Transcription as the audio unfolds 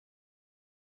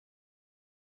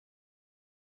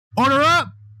Order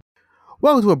up!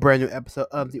 Welcome to a brand new episode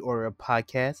of the Order Up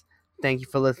Podcast. Thank you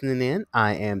for listening in.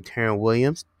 I am Taryn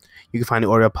Williams. You can find the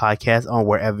Order Up Podcast on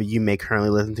wherever you may currently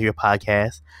listen to your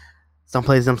podcast. Some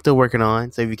places I'm still working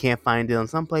on, so if you can't find it on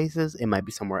some places, it might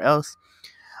be somewhere else.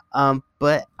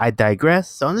 But I digress.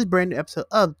 So on this brand new episode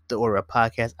of the Order Up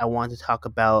Podcast, I wanted to talk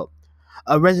about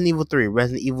Resident Evil 3.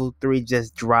 Resident Evil 3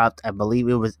 just dropped, I believe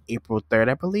it was April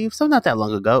 3rd, so not that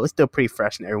long ago. It's still pretty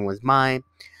fresh in everyone's mind.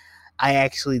 I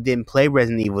actually didn't play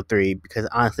Resident Evil 3 because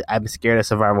honestly, I've been scared of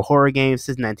survival horror games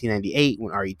since 1998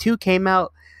 when RE2 came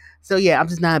out. So yeah, I'm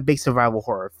just not a big survival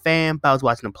horror fan, but I was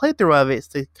watching a playthrough of it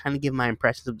to kind of give my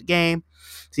impressions of the game,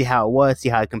 see how it was, see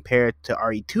how it compared to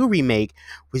RE2 Remake,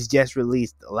 which just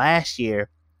released last year.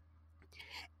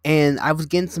 And I was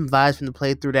getting some vibes from the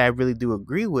playthrough that I really do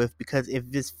agree with because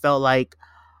it just felt like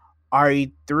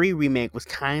RE3 Remake was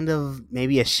kind of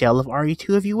maybe a shell of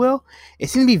RE2, if you will. It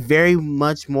seemed to be very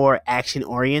much more action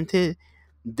oriented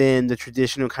than the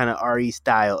traditional kind of RE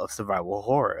style of survival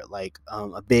horror. Like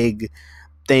a big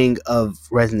thing of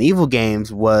Resident Evil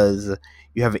games was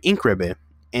you have an ink ribbon,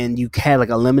 and you had like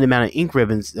a limited amount of ink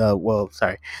ribbons.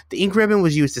 The ink ribbon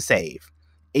was used to save.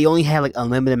 It only had like a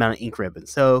limited amount of ink ribbons.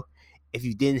 So if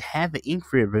you didn't have an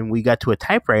ink ribbon, we got to a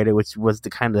typewriter, which was the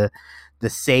kind of the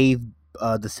save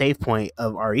the save point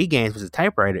of RE games was a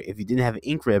typewriter. If you didn't have an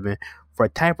ink ribbon for a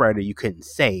typewriter, you couldn't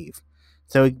save.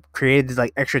 So it created this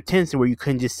like extra tension where you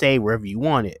couldn't just save wherever you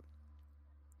wanted.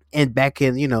 And back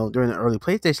in during the early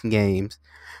PlayStation games,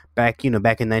 back in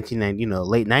 1990,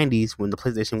 late 90s when the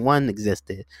PlayStation 1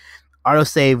 existed,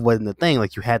 autosave wasn't a thing.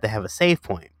 Like you had to have a save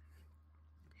point.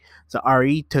 So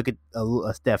RE took it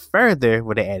a step further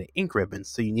where they added ink ribbons.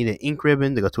 So you need an ink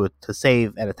ribbon to go to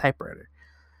save at a typewriter.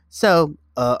 So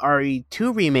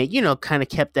RE2 Remake, kind of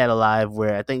kept that alive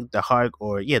where I think the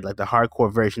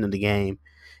hardcore version of the game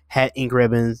had ink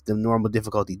ribbons, the normal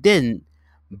difficulty didn't.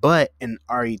 But in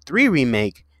RE3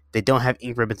 Remake, they don't have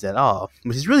ink ribbons at all,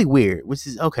 which is really weird, which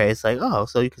is okay. It's like, oh,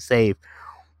 so you can save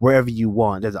wherever you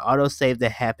want. There's an auto save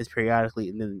that happens periodically,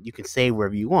 and then you can save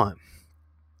wherever you want.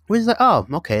 Which is like, oh,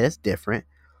 okay, that's different.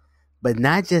 But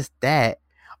not just that,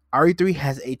 RE3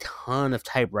 has a ton of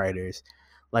typewriters.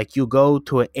 Like you go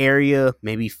to an area,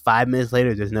 maybe 5 minutes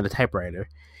later, there's another typewriter.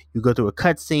 You go through a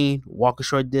cutscene, walk a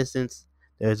short distance,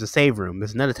 there's a save room,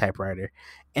 there's another typewriter.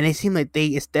 And they seem like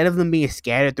instead of them being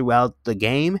scattered throughout the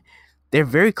game, they're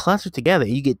very clustered together.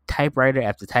 You get typewriter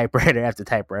after typewriter after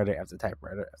typewriter after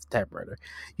typewriter after typewriter.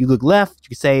 You look left, you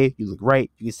can save. You look right,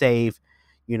 you can save.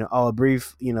 A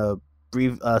brief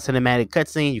cinematic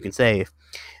cutscene, you can save.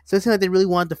 So it seems like they really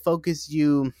wanted to focus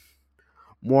you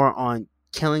more on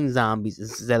killing zombies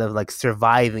instead of like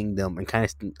surviving them and kind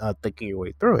of thinking your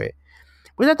way through it,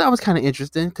 which I thought was kind of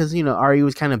interesting because RE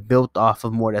was kind of built off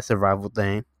of more that survival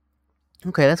thing.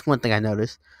 Okay, that's one thing I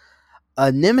noticed.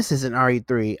 Nemesis in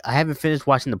RE3, I haven't finished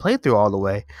watching the playthrough all the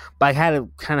way, but I had to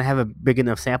kind of have a big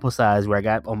enough sample size where I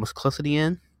got almost close to the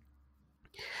end.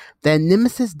 That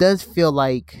Nemesis does feel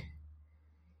like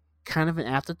kind of an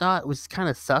afterthought, which kind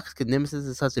of sucks because Nemesis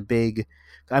is such a big.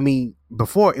 I mean,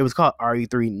 before it was called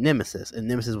RE3 Nemesis, and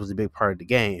Nemesis was a big part of the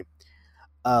game.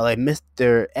 Like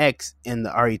Mr. X in the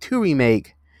RE2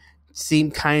 remake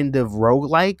seemed kind of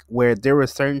roguelike, where there were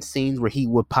certain scenes where he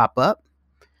would pop up,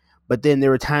 but then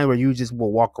there were times where you just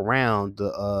will walk around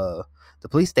the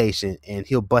police station and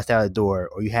he'll bust out a door,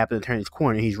 or you happen to turn his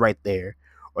corner and he's right there,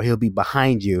 or he'll be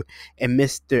behind you. And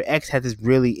Mr. X has this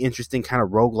really interesting kind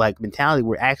of roguelike mentality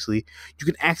where actually you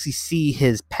can actually see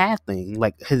his pathing,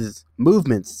 like his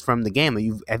movements from the game. Like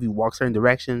if you walk certain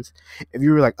directions, if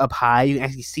you were like up high, you can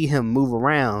actually see him move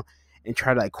around and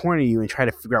try to like corner you and try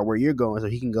to figure out where you're going so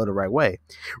he can go the right way.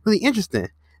 Really interesting.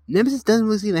 Nemesis doesn't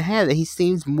really seem to have that. He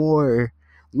seems more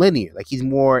linear. Like he's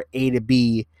more A to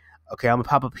B. Okay, I'm gonna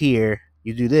pop up here.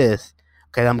 You do this.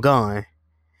 Okay, I'm gone.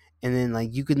 And then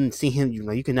like you couldn't see him,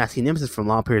 you could not see Nemesis for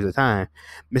long periods of time.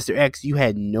 Mr. X, you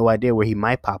had no idea where he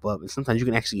might pop up, and sometimes you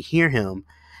can actually hear him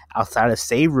outside of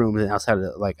save rooms and outside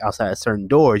of certain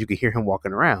doors. You could hear him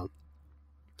walking around.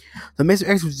 So Mr.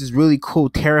 X was this really cool,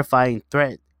 terrifying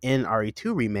threat in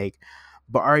RE2 remake,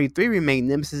 but RE3 remake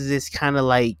Nemesis is kind of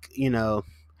like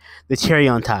the cherry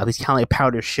on top. He's kind of like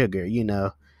powdered sugar. You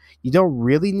don't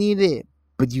really need it,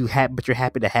 but you're happy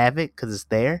to have it because it's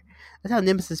there. That's how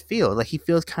Nemesis feels. Like he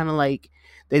feels kind of like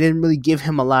they didn't really give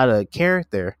him a lot of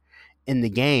character in the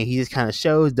game. He just kind of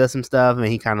shows, does some stuff, and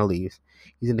he kind of leaves.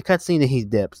 He's in the cutscene and he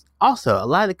dips. Also, a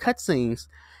lot of the cutscenes,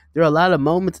 there are a lot of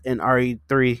moments in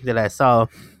RE3 that I saw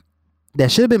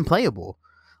that should have been playable.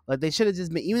 Like they should have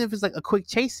just been, even if it's like a quick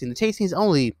chase scene. The chase scene is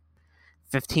only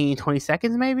 15, 20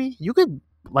 seconds maybe. You could,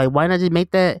 like, why not just make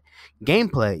that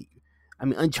gameplay? I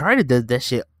mean, Uncharted does that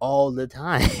shit all the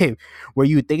time, where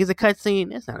you think it's a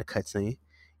cutscene. It's not a cutscene.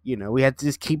 We have to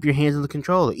just keep your hands on the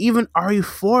controller. Even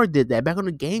RE4 did that back on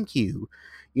the GameCube.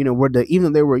 Where even though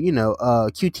there were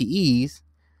QTEs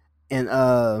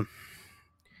and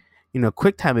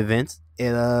quick time events,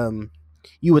 and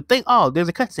you would think, oh, there's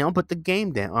a cutscene. I'll put the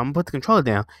game down. I'm gonna put the controller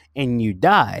down, and you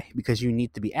die because you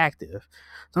need to be active.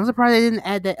 So I'm surprised they didn't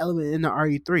add that element in the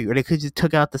RE3, or they could just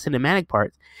took out the cinematic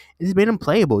parts and just made them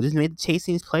playable. Just made the chase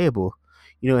scenes playable.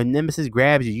 And Nemesis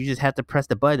grabs you, you just have to press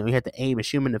the button, or you have to aim and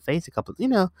shoot him in the face a couple.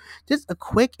 Just a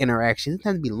quick interaction. It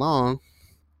doesn't have to be long.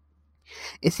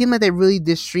 It seemed like they really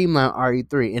did streamline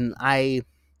RE3,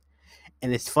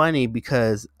 and it's funny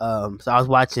because so I was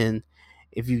watching.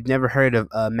 If you've never heard of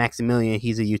Maximilian,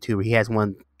 he's a YouTuber. He has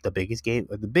the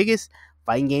biggest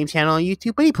fighting game channel on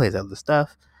YouTube, but he plays other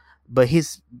stuff. But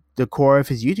the core of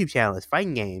his YouTube channel is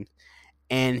fighting games,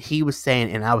 and he was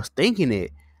saying, and I was thinking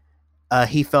it.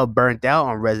 He felt burnt out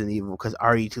on Resident Evil because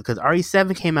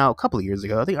RE7 came out a couple of years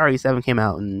ago. I think RE7 came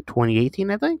out in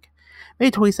 2018. I think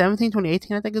maybe 2017,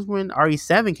 2018. I think is when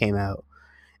RE7 came out,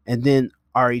 and then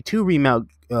RE2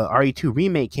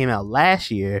 remake came out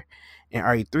last year, and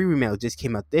RE3 remake just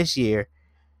came out this year.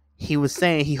 He was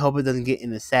saying he hoped it doesn't get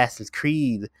an Assassin's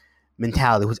Creed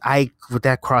mentality, with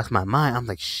that crossed my mind. I'm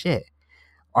like, shit,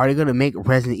 are they gonna make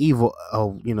Resident Evil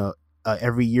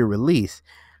every year release?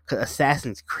 Because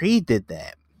Assassin's Creed did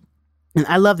that. And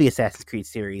I love the Assassin's Creed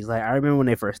series. Like, I remember when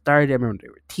they first started. I remember they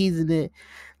were teasing it.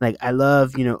 Like, I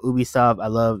love, Ubisoft. I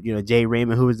love, Jay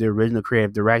Raymond, who was the original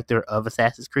creative director of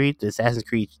Assassin's Creed. The Assassin's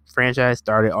Creed franchise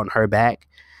started on her back.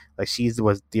 Like, she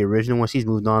was the original one. She's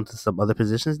moved on to some other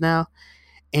positions now.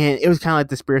 And it was kind of like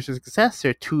the spiritual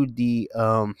successor to the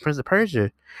Prince of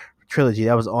Persia trilogy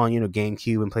that was on,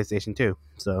 GameCube and PlayStation 2.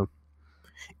 So,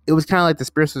 it was kind of like the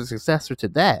spiritual successor to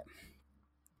that.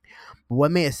 But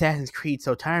what made Assassin's Creed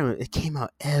so tiring? It came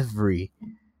out every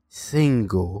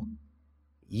single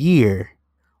year.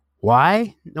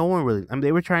 Why? No one really. I mean,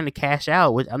 they were trying to cash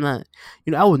out, which I'm not.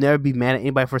 I would never be mad at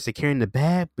anybody for securing the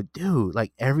bag. But dude,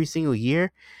 like every single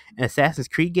year, an Assassin's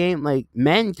Creed game, like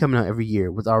Madden coming out every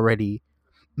year was already,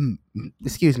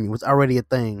 was already a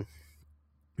thing.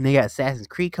 And they got Assassin's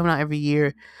Creed coming out every year.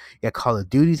 You got Call of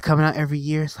Duty's coming out every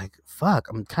year. It's like, fuck,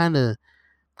 I'm kind of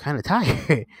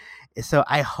tired. So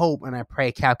I hope and I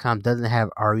pray Capcom doesn't have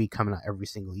RE coming out every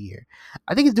single year.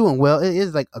 I think it's doing well. It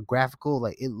is like a graphical,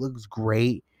 like it looks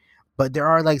great, but there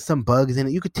are like some bugs in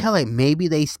it. You could tell like maybe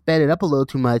they sped it up a little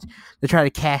too much to try to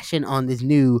cash in on this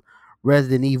new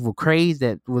Resident Evil craze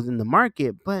that was in the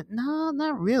market. But no,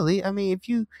 not really. I mean, if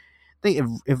you think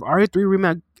if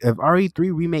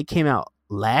RE3 remake came out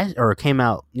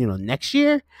next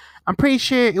year, I'm pretty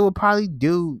sure it will probably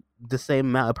do the same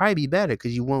amount. It'll probably be better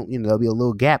because you won't, there'll be a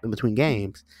little gap in between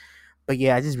games. But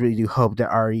yeah, I just really do hope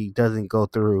that RE doesn't go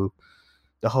through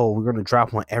the whole we're going to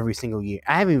drop one every single year.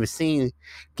 I haven't even seen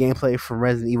gameplay from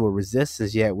Resident Evil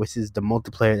Resistance yet, which is the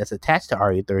multiplayer that's attached to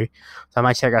RE3. So I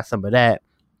might check out some of that.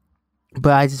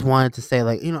 But I just wanted to say,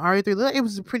 like, RE3, it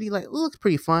was it looks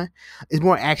pretty fun. It's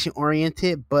more action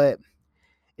oriented, but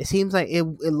it seems like it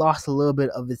lost a little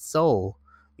bit of its soul.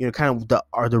 Kind of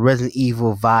the Resident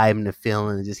Evil vibe and the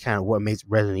feeling, and just kind of what makes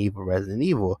Resident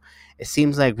Evil. It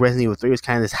seems like Resident Evil 3 was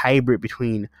kind of this hybrid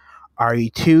between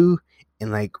RE2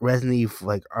 and like Resident Evil,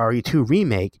 like RE2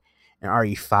 remake and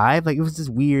RE5. Like it was this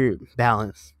weird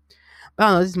balance. But I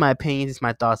don't know, this is my opinion, this is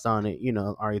my thoughts on it.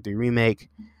 RE3 remake.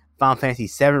 Final Fantasy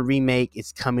 7 remake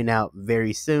is coming out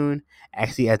very soon.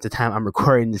 Actually, at the time I'm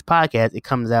recording this podcast, it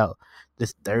comes out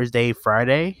this Thursday,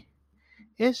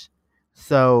 Friday-ish.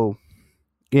 So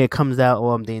yeah, it comes out.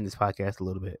 Well, I'm dating this podcast a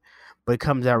little bit, but it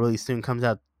comes out really soon. It comes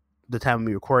out the time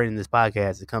we're recording this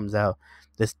podcast. It comes out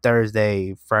this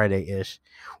Thursday, Friday-ish,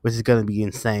 which is gonna be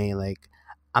insane. Like,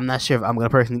 I'm not sure if I'm gonna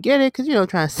personally get it because I'm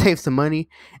trying to save some money.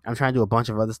 I'm trying to do a bunch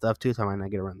of other stuff too, so I might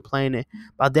not get around to playing it.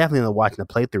 But I'll definitely end up watching a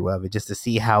playthrough of it just to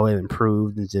see how it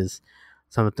improved and just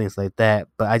some of the things like that.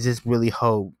 But I just really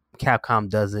hope Capcom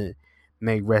doesn't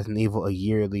make Resident Evil a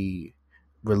yearly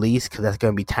release because that's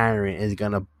gonna be tiring. It's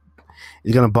gonna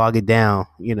bog it down.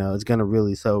 It's gonna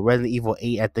really. So Resident Evil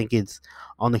 8, I think it's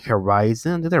on the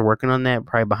horizon. They're working on that,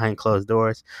 probably behind closed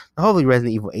doors. So hopefully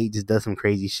Resident Evil 8 just does some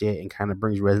crazy shit and kind of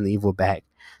brings Resident Evil back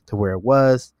to where it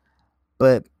was.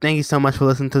 But thank you so much for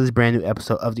listening to this brand new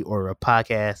episode of the Order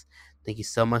Podcast. Thank you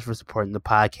so much for supporting the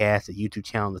podcast, the YouTube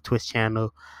channel, the Twitch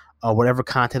channel, whatever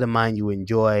content of mine you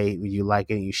enjoy, you like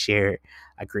it and you share it.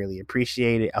 I greatly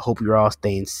appreciate it. I hope you're all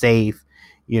staying safe.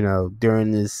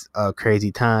 During this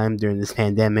crazy time, during this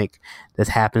pandemic that's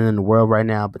happening in the world right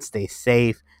now. But stay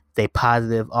safe, Stay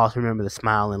positive. Also remember to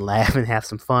smile and laugh and have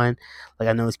some fun. Like,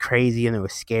 I know it's crazy, I know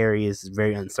it's scary, it's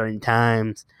very uncertain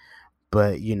times,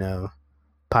 but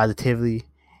positively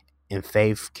and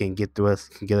faith can get us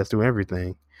through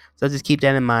everything. So just keep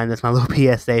that in mind. That's my little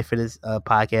PSA for this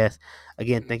podcast.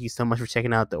 Again, thank you so much for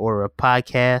checking out the Order of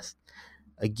Podcast.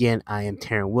 Again, I am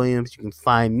Taryn Williams. You can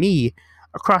find me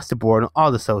across the board on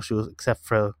all the socials except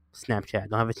for Snapchat.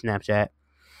 Don't have a Snapchat,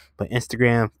 but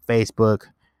Instagram, Facebook,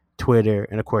 Twitter,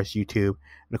 and of course YouTube.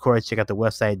 And of course, check out the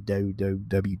website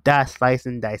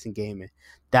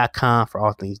www.slicingdicinggaming.com for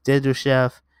all things Digital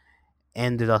Chef.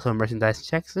 And there's also a merchandise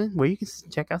section where you can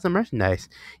check out some merchandise.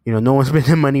 No one's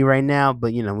spending money right now,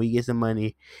 but we get some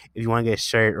money. If you want to get a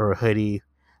shirt or a hoodie,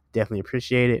 definitely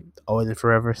appreciate it. Always and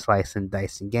forever, slicing,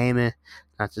 dicing, gaming.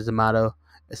 Not just a motto,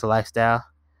 it's a lifestyle.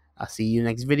 I'll see you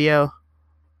next video.